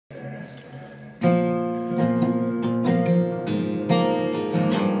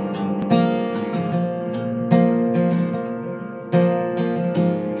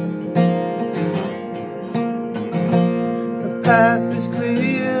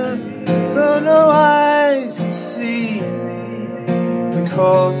no eyes can see,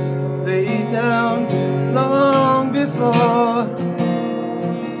 because laid down long before.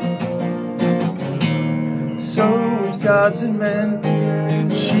 So with gods and men,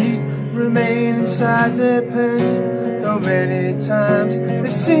 sheep remain inside their pens, though many times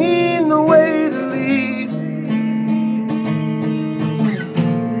they've seen the way to leave.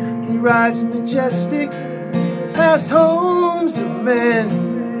 He rides majestic past homes of men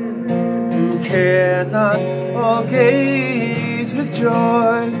who care not or gaze with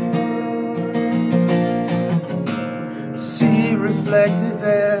joy. See reflected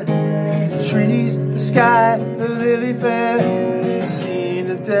there, the trees, the sky, the lily fair, the scene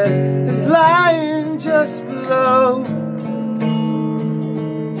of death is lying just below.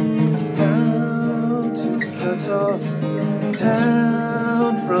 Down to cut off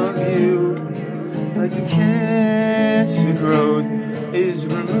town from view, like a cancer growth is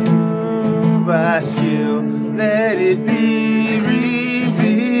removed by skill. Let it be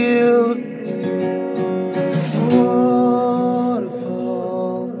revealed.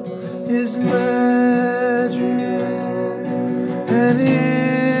 Waterfall is madrigal, and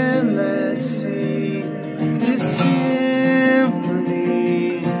inland sea is symphony.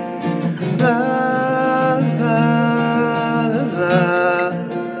 La la la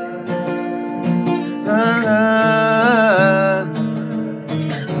la la.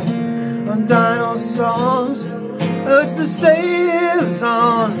 On Dinah's songs urge the sailors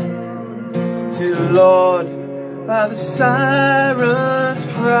on, till Lord by the sirens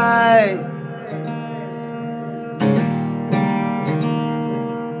cry.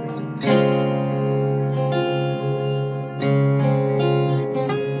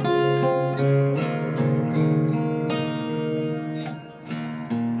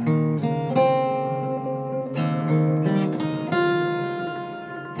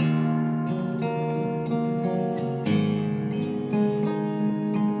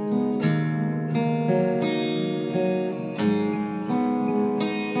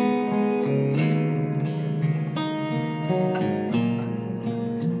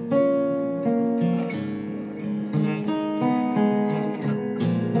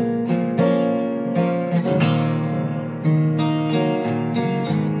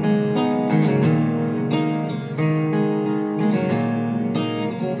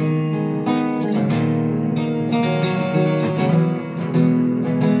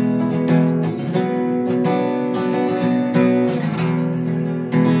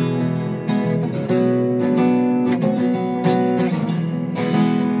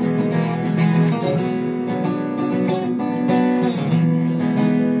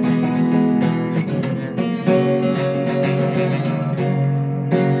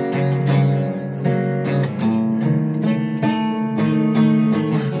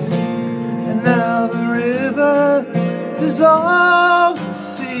 Dissolves the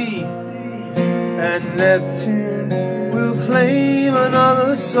sea, and Neptune will claim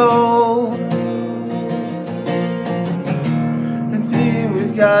another soul. And theme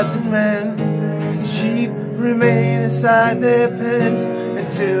with gods and men, sheep remain inside their pens,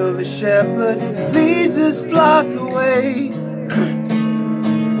 until the shepherd leads his flock away.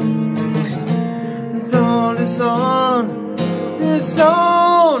 And thorn is on its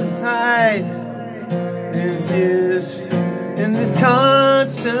own side, and tears in the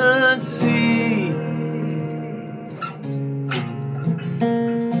constant sea.